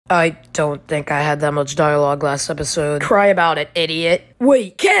I don't think I had that much dialogue last episode. Cry about it, idiot.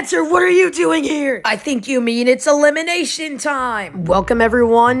 Wait, Cancer, what are you doing here? I think you mean it's elimination time. Welcome,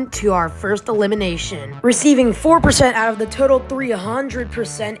 everyone, to our first elimination. Receiving 4% out of the total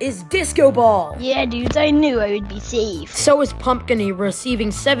 300% is Disco Ball. Yeah, dudes, I knew I would be safe. So is Pumpkiny, receiving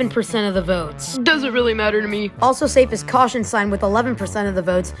 7% of the votes. Doesn't really matter to me. Also safe is Caution Sign with 11% of the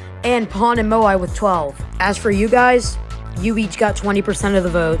votes, and Pawn and Moai with 12. As for you guys, you each got 20% of the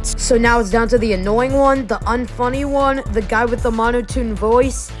votes. So now it's down to the annoying one, the unfunny one, the guy with the monotone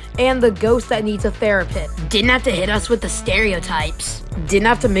voice, and the ghost that needs a therapist. Didn't have to hit us with the stereotypes. Didn't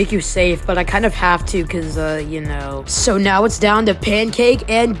have to make you safe, but I kind of have to because, you know. So now it's down to Pancake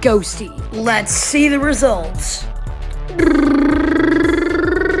and Ghosty. Let's see the results.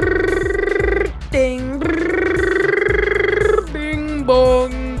 Ding. Bing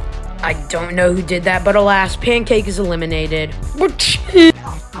bong. I don't know who did that, but alas, Pancake is eliminated.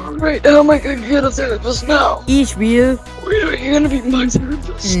 Alright, how am I gonna get a therapist now? Ich will Wait, are you gonna be my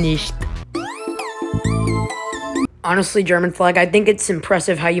therapist? nicht. Honestly, German Flag, I think it's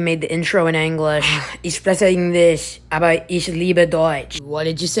impressive how you made the intro in English. Ich spreche English, aber ich liebe Deutsch. What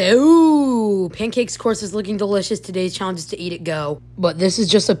did you say? Ooh, Pancake's course is looking delicious. Today's challenge is to eat it go. But this is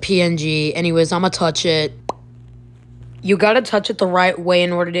just a PNG. Anyways, I'ma touch it. You gotta touch it the right way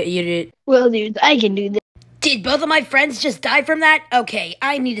in order to eat it. Well, dudes, I can do this. Did both of my friends just die from that? Okay,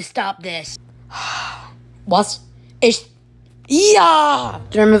 I need to stop this. Was? Yeah!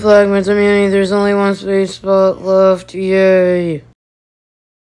 German Flag wins immunity. There's only one space spot left. Yay.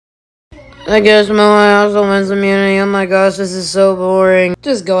 I guess Moai also wins immunity. Oh my gosh, this is so boring.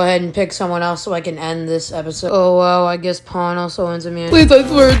 Just go ahead and pick someone else so I can end this episode. Oh wow, I guess Pawn also wins immunity. Please, I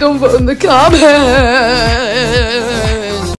swear, don't vote in the comments.